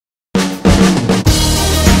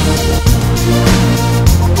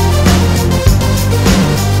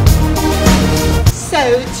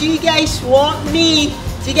do you guys want me?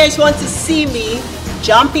 Do you guys want to see me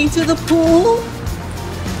jump into the pool?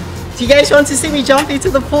 Do you guys want to see me jump into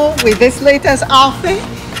the pool with this latest outfit?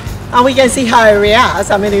 And we can see how it reacts.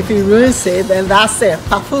 I mean, if he ruins it, then that's it,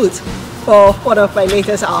 kaput for one of my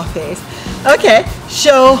latest outfits. Okay,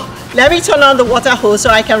 so let me turn on the water hose so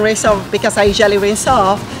I can rinse off, because I usually rinse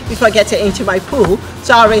off before getting into my pool.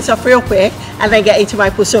 So I'll rinse off real quick and then get into my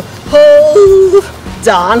pool. So hold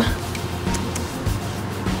on.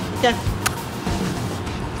 Okay.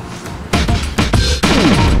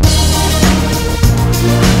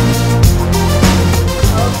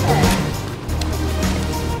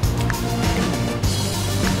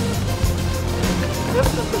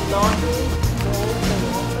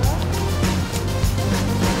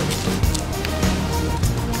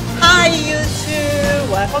 Hi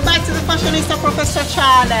YouTube, welcome back to the Fashionistaprofessor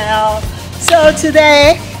channel. So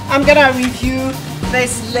today I'm gonna review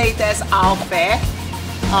this latest outfit.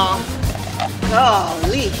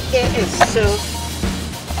 Golly, it is so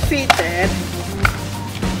fitted.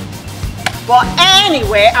 But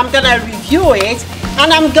anyway, I'm gonna review it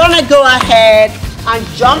and I'm gonna go ahead and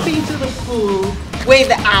jump into the pool with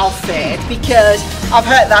the outfit, because I've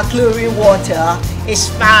heard that chlorine water is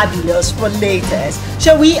fabulous for latex.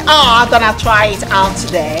 So we are gonna try it out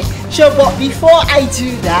today. So but before I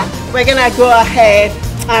do that, we're gonna go ahead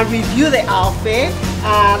and review the outfit,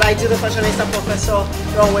 and I do the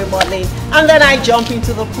Fashionistaprofessor runway modeling, and then I jump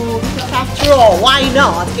into the pool, because after all, why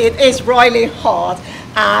not? It is broiling hot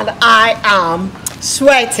and I am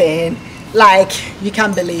sweating like you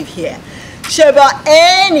can't believe here. So but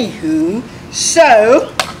anywho,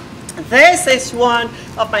 so this is one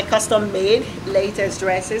of my custom made latex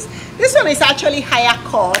dresses. This one is actually higher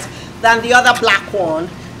cut than the other black one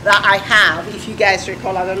that I have, if you guys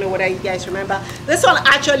recall. I don't know whether you guys remember. This one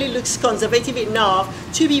actually looks conservative enough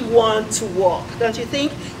to be worn to work, don't you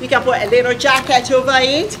think? You can put a little jacket over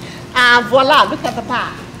it and voila, look at the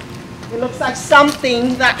back. It looks like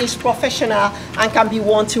something that is professional and can be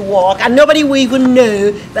worn to work, and nobody will even know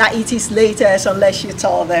that it is latex unless you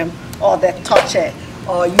tell them, or they touch it,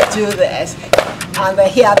 or you do this and they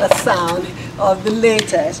hear the sound of the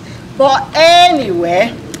latex. But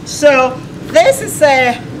anyway, so this is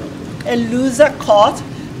a looser cut,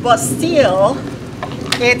 but still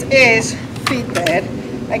it is fitted.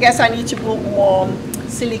 I guess I need to put more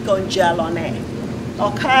silicone gel on it.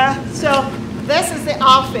 Okay, so this is the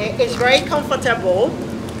outfit. It's very comfortable,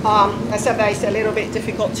 except that it's a little bit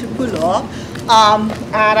difficult to pull up, and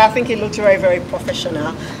I think it looks very, very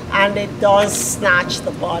professional, and it does snatch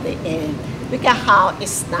the body in. Look at how it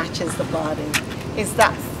snatches the body. Is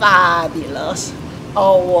that fabulous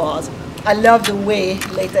or what? I love the way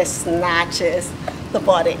latex snatches the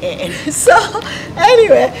body in. So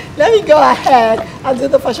anyway, let me go ahead and do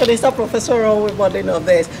the Fashionistaprofessor runway modeling of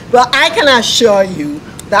this. But I can assure you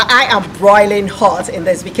that I am broiling hot in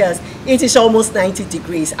this, because it is almost 90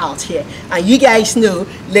 degrees out here, and you guys know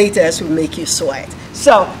latex will make you sweat.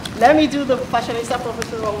 So let me do the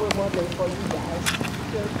Fashionistaprofessor runway modeling for you guys.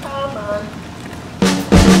 So come on.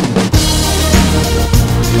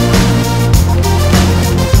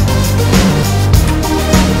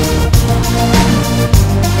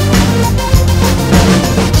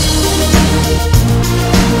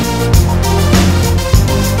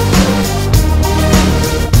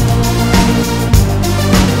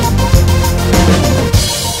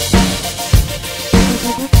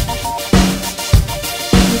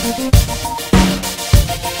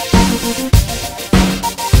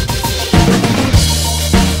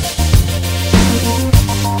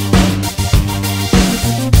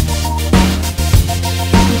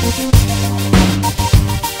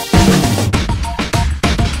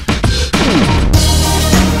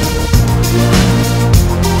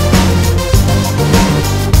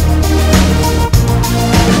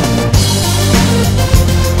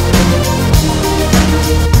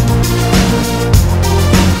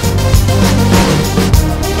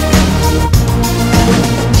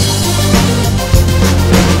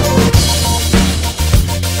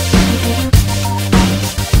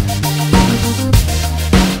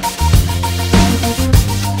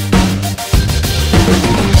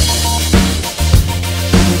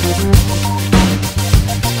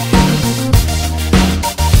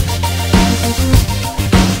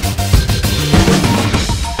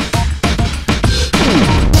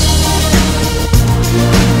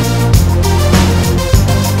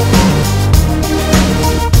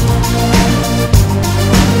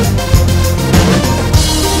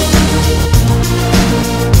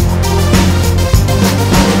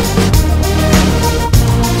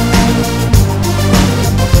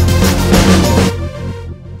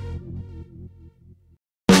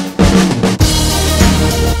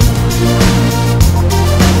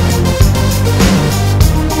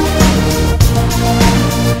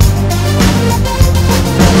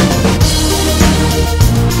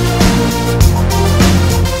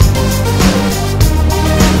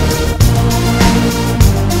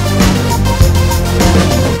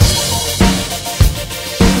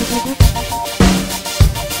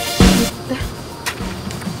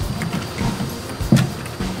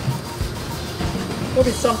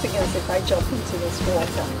 will be something else if I jump into this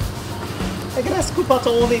water. I'm gonna scoop out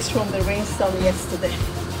all this from the rainstorm yesterday.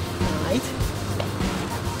 Alright.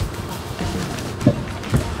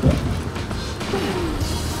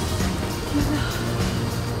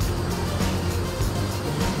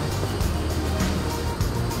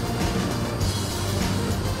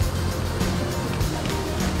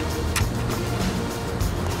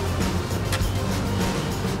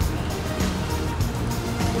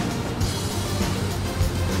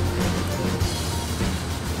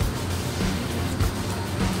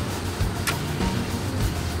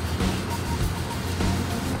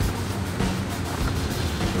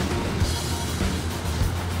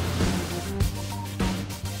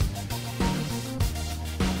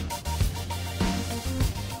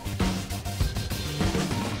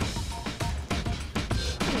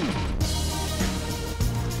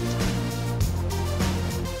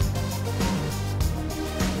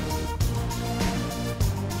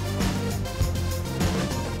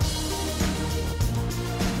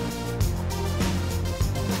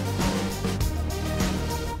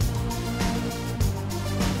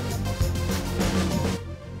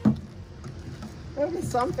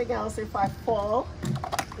 Something else if I fall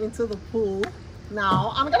into the pool.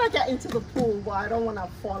 Now I'm gonna get into the pool, but I don't want to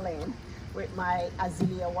fall in with my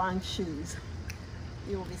Azelea Wang shoes.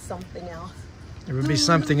 It will be something else. It would be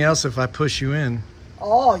something else if I push you in.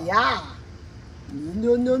 Oh yeah.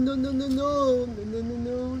 No, no, no, no, no, no, no, no, no,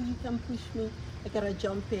 no. You can push me. I gotta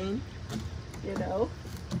jump in. You know.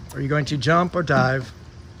 Are you going to jump or dive?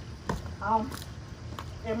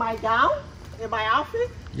 Am I down? In my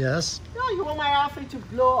outfit? Yes. No, you want my outfit to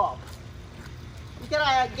blow up. You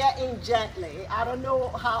gotta get in gently. I don't know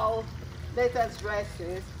how Latex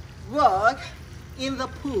dresses work in the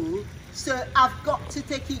pool, so I've got to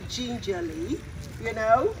take it gingerly, you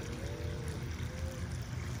know.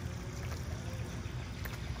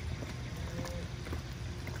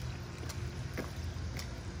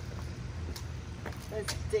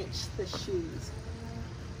 Let's ditch the shoes.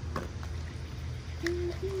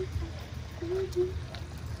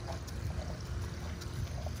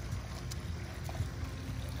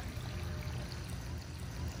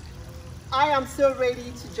 I am so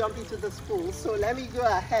ready to jump into this pool, so let me go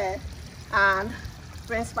ahead and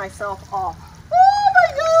rinse myself off. Oh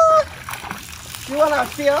my God! You want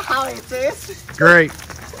to feel how it is? Great.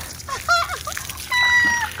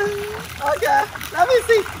 Okay, let me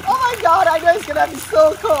see. Oh my God, I know it's gonna be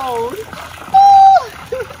so cold. Oh.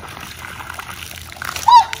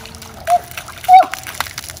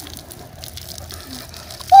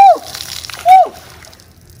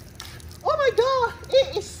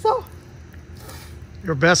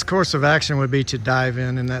 Your best course of action would be to dive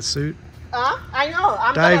in that suit. I know.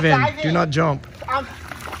 I'm dive gonna in. Dive in. Do not jump. I'm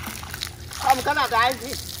gonna dive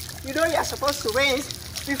in. You know you're supposed to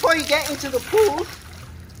rinse before you get into the pool.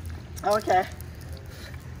 Okay.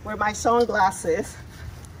 With my sunglasses.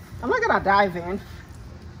 I'm not gonna dive in.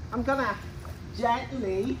 I'm gonna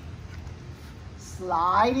gently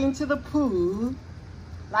slide into the pool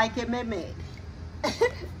like a mermaid.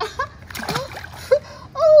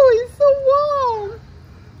 Oh, it's so warm.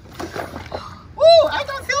 Oh, I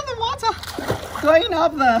can feel the water going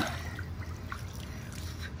up there.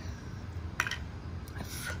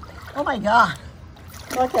 Oh my God.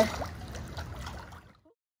 Okay.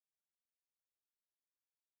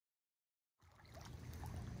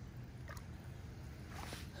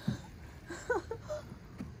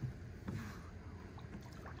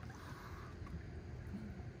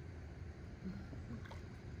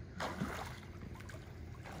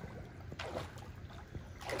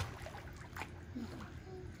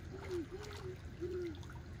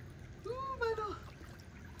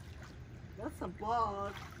 That's a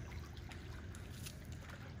bug.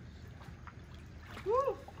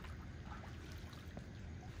 Woo.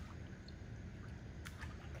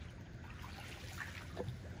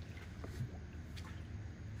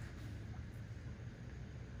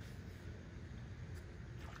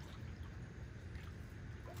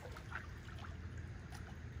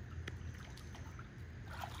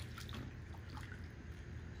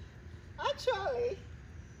 Actually,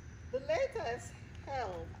 the latex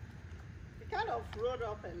held. It kind of rolled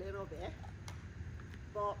up a little bit,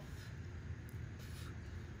 but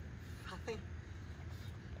I think,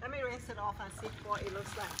 let me rinse it off and see what it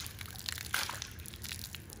looks like.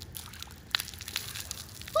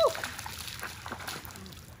 Woo.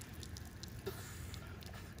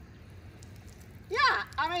 Yeah,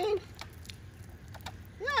 I mean,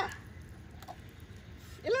 yeah,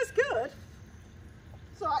 it looks good.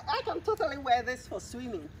 So I can totally wear this for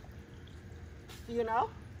swimming, you know?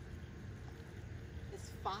 It's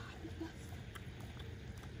fine.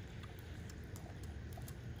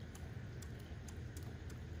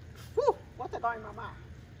 What about in my mouth?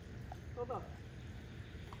 Hold on.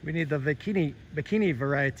 We need the bikini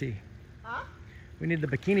variety. Huh? We need the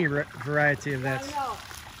bikini variety of that. I know.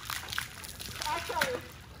 Actually,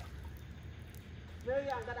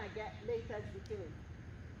 maybe I'm gonna get Latex bikini.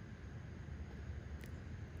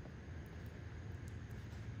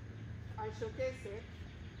 I showcase it.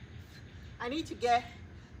 I need to get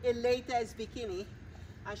a Latex bikini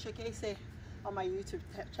and showcase it on my YouTube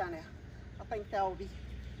channel. I think that will be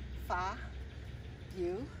fabulous.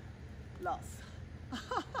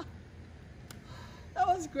 That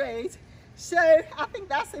was great. So I think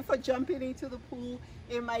that's it for jumping into the pool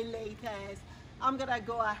in my Latex. I'm gonna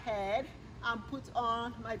go ahead and put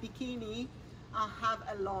on my bikini and have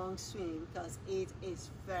a long swim because it is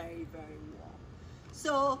very, very warm.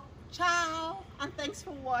 So ciao and thanks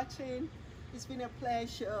for watching. It's been a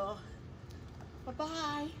pleasure.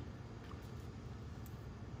 Bye-bye.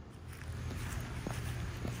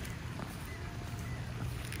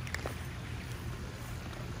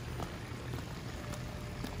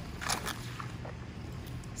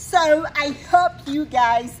 So I hope you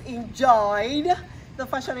guys enjoyed the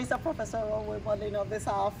Fashionista Professor with modeling of this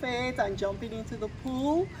outfit and jumping into the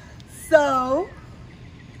pool. So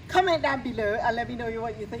comment down below and let me know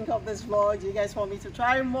what you think of this vlog. Do you guys want me to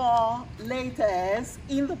try more Latex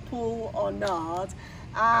in the pool or not?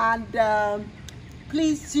 And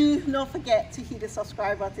please do not forget to hit the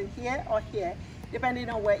subscribe button here or here, depending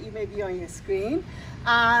on where it may be on your screen.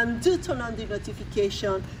 And do turn on the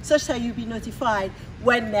notification such that you'll be notified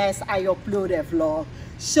when next I upload a vlog.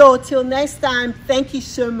 So till next time, thank you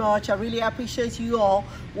so much. I really appreciate you all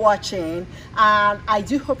watching, and I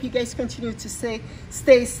do hope you guys continue to stay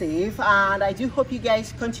safe, and I do hope you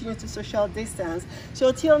guys continue to social distance.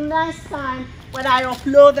 So till next time when I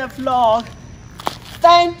upload the vlog,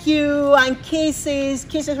 thank you, and kisses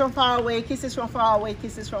from far away, kisses from far away,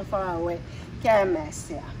 kisses from far away. Que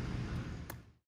mercy.